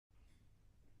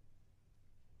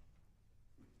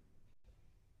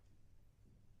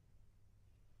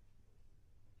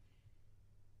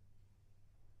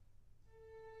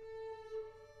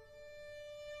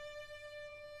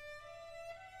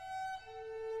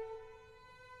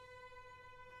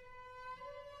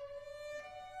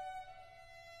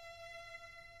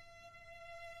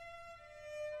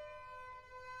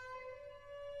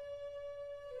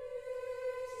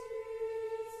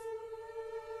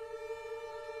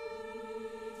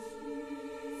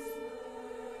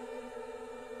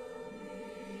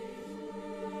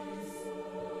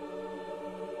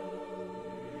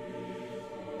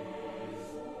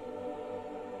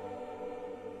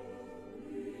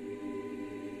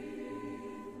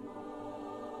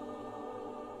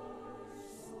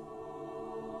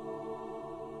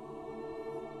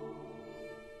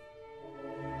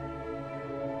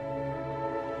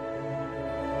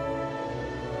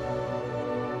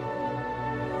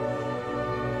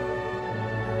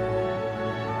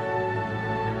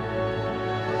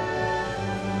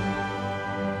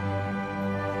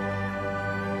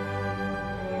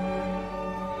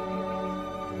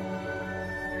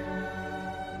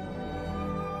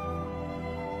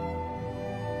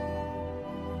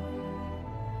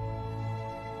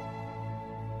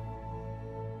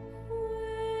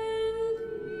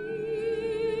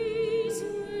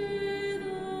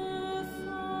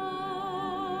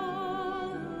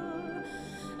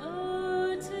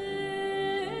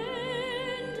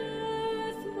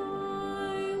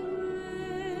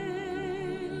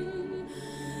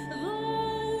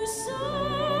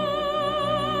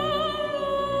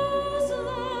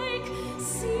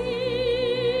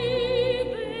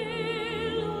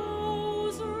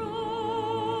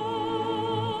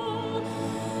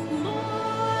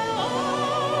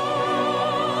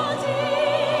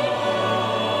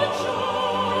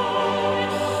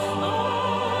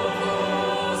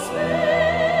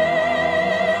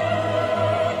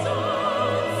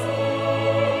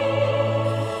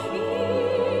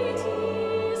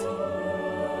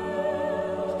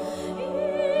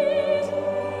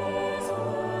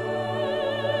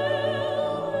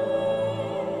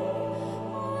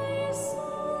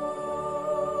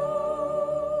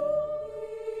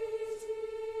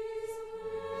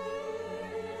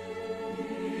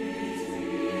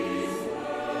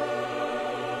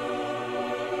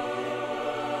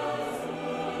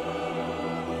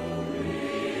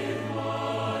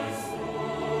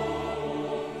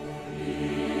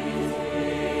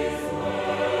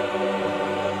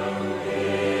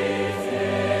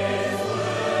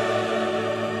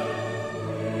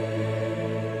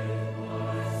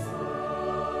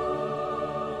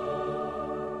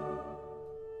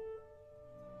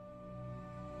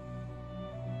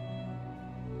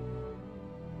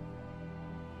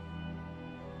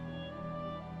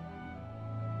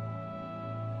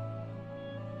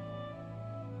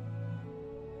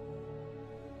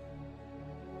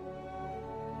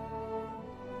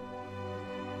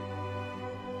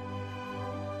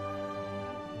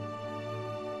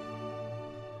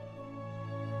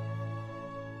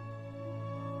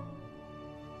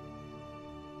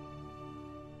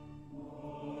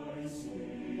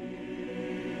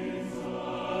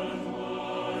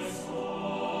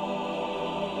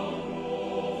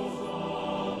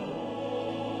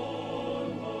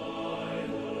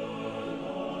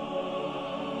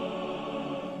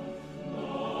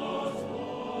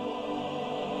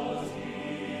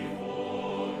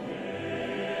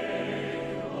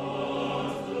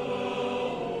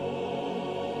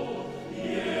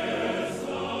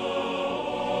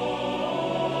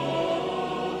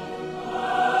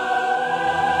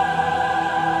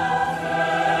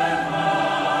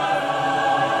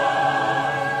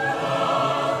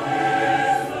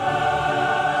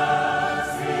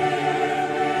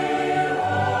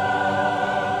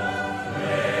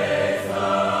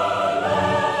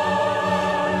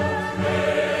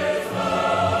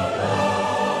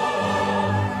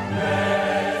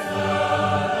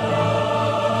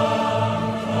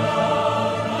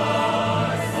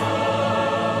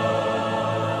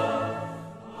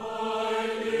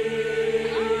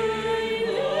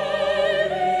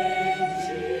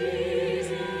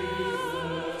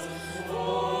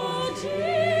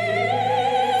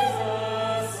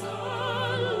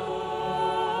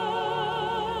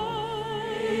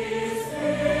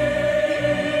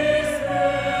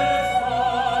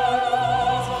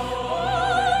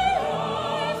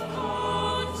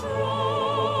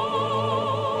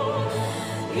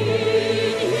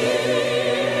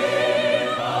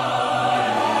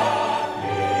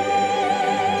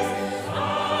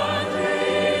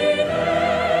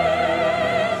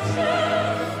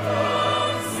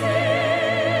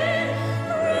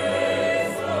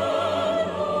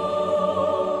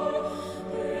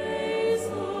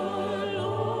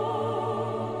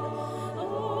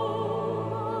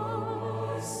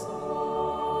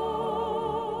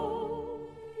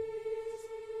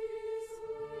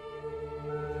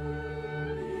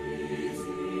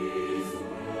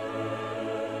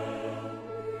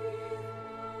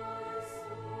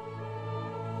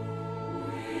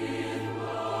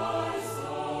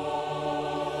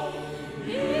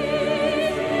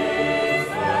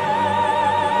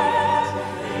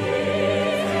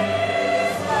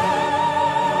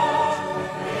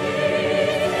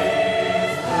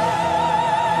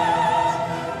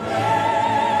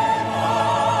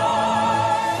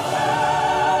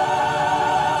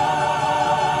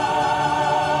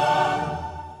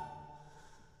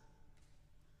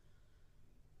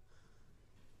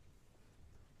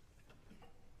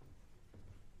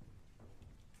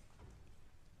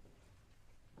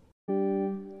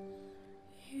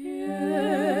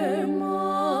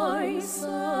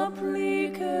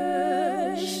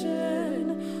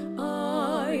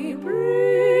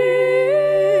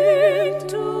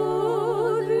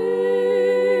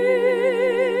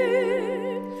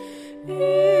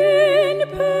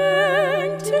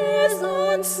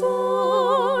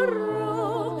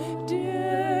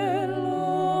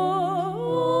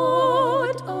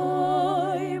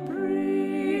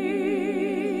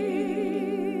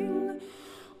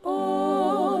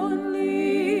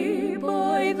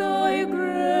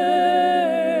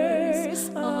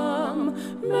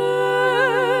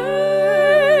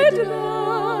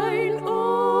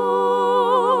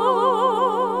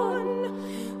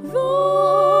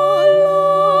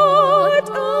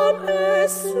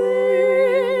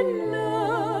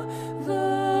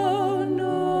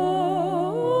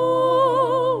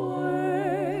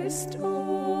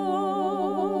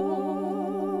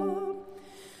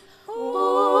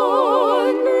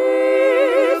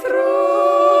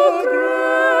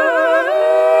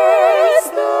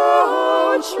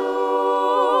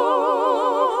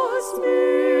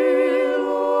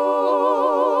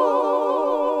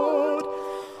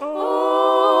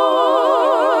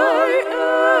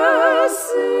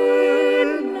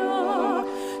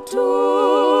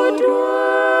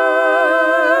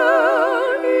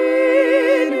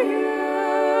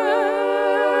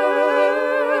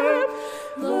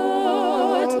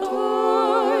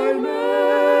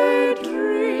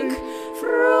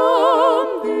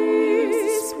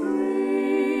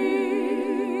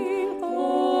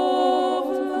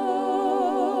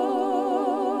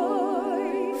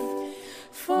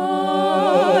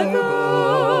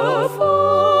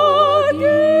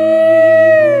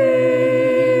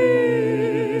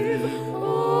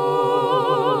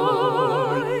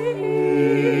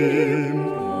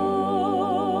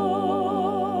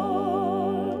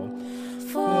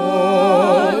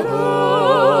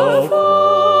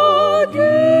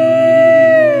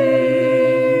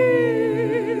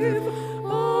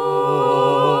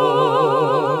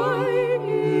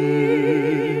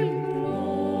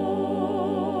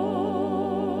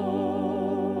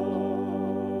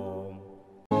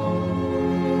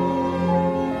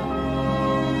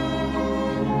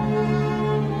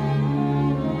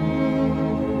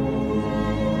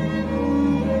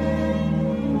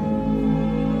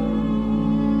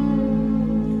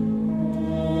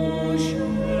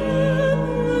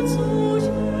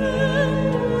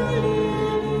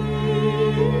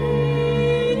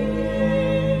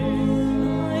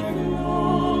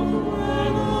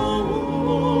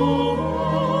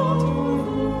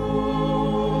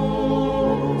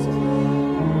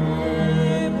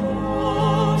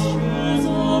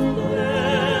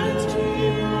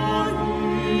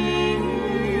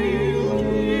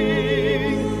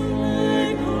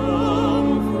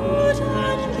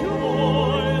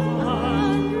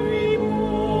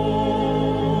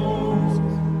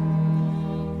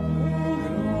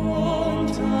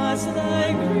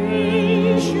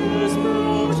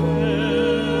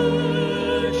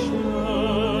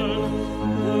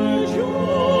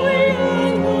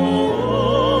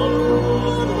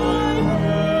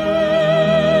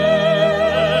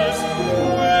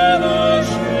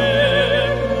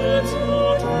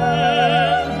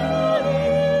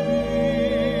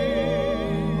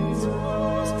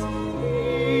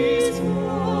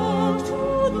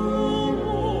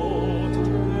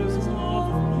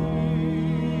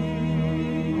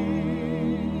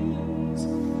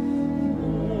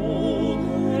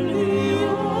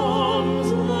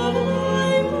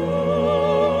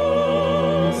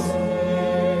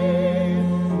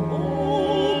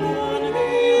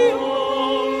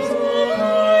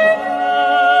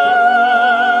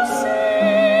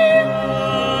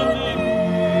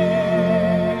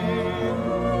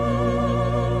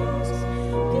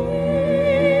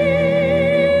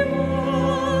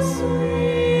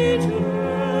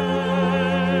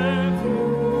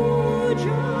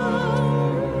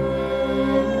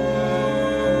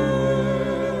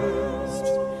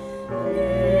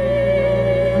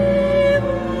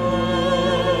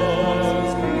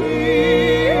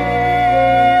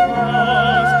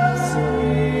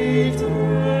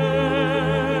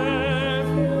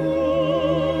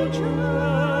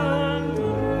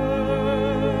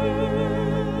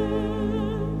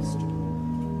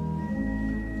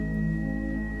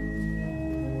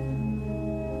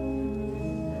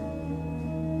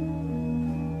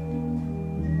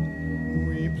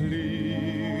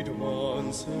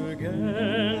once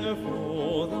again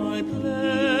for thy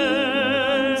blessing,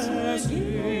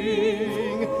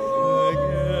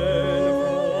 again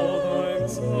for thy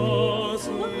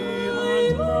mercy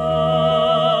and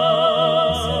love.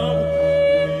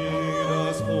 Lead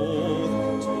us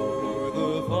forth to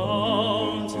the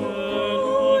fountain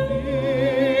of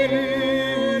living,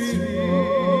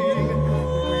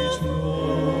 which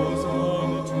flows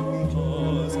unto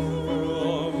us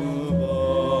from above.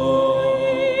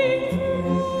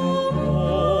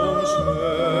 Oh,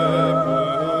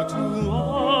 shepherd to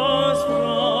us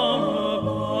from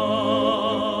above.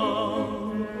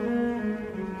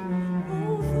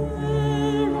 Oh,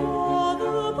 fair are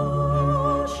the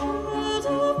bushes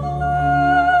of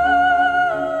plenty,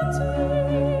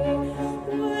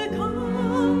 where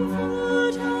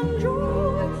comfort and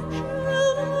joy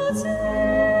shall not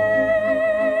cease,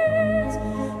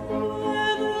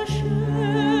 where the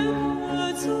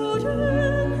shepherd so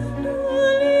tenderly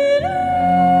leadeth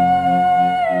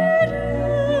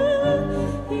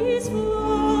his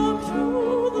flock to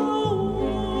the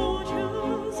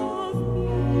waters of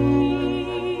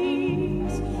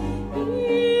peace,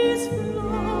 his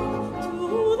flock to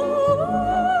the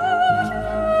waters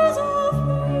of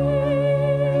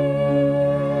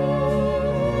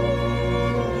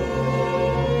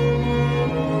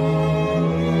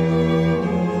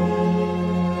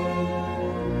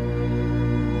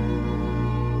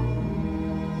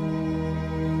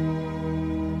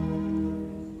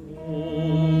O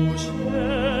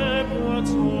shepherd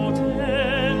so tenderly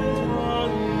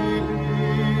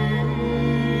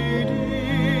leading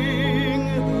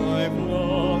thy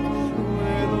flock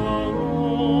where the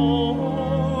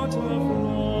water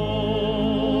flows,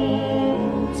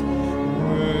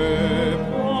 where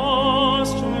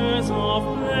pastures of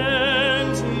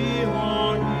plenty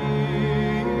are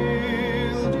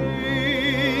yielding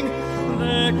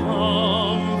their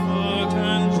comfort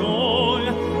and joy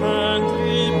and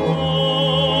repose,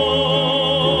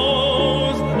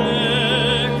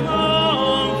 their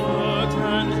comfort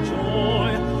and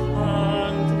joy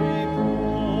and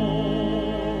repose.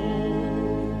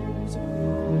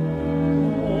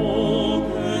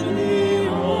 Open the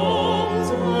arms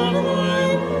of thy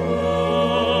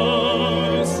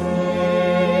mercy,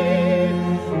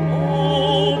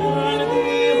 open the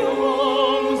arms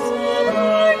of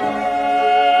thy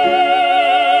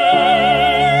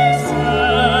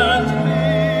grace,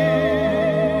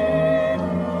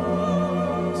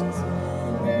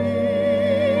 and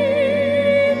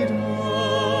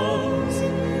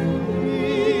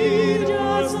lead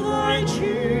us thy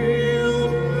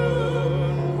children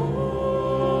home.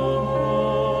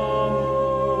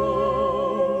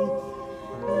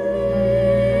 Lead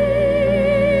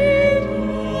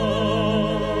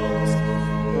us,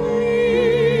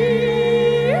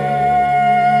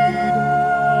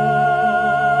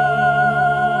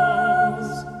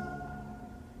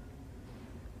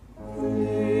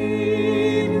 lead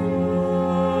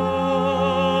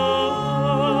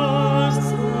us,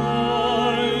 thy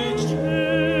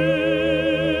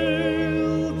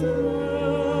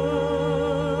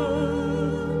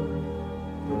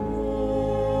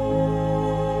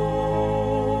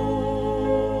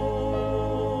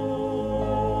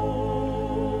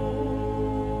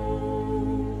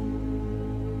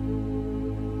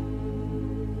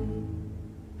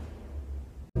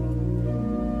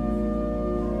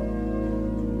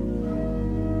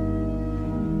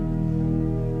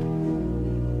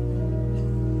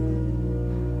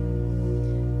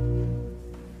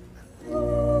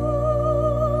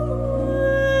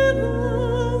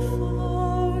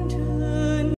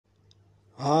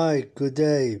Hi, good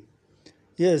day.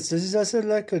 Yes, this is also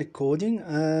like a recording.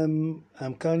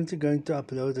 I'm currently going to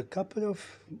upload a couple of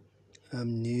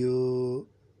new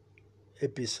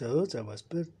episodes. I was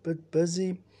a bit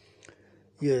busy.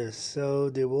 Yes,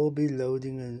 so they will be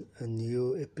loading a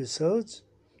new episodes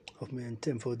of me and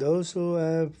Tim. For those who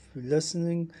have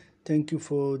listening, thank you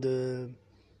for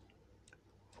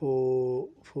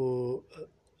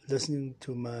listening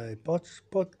to my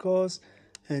podcast,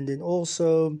 and then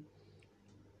also.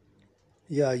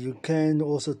 Yeah, you can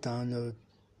also download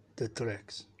the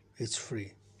tracks. It's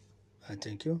free. I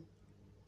thank you.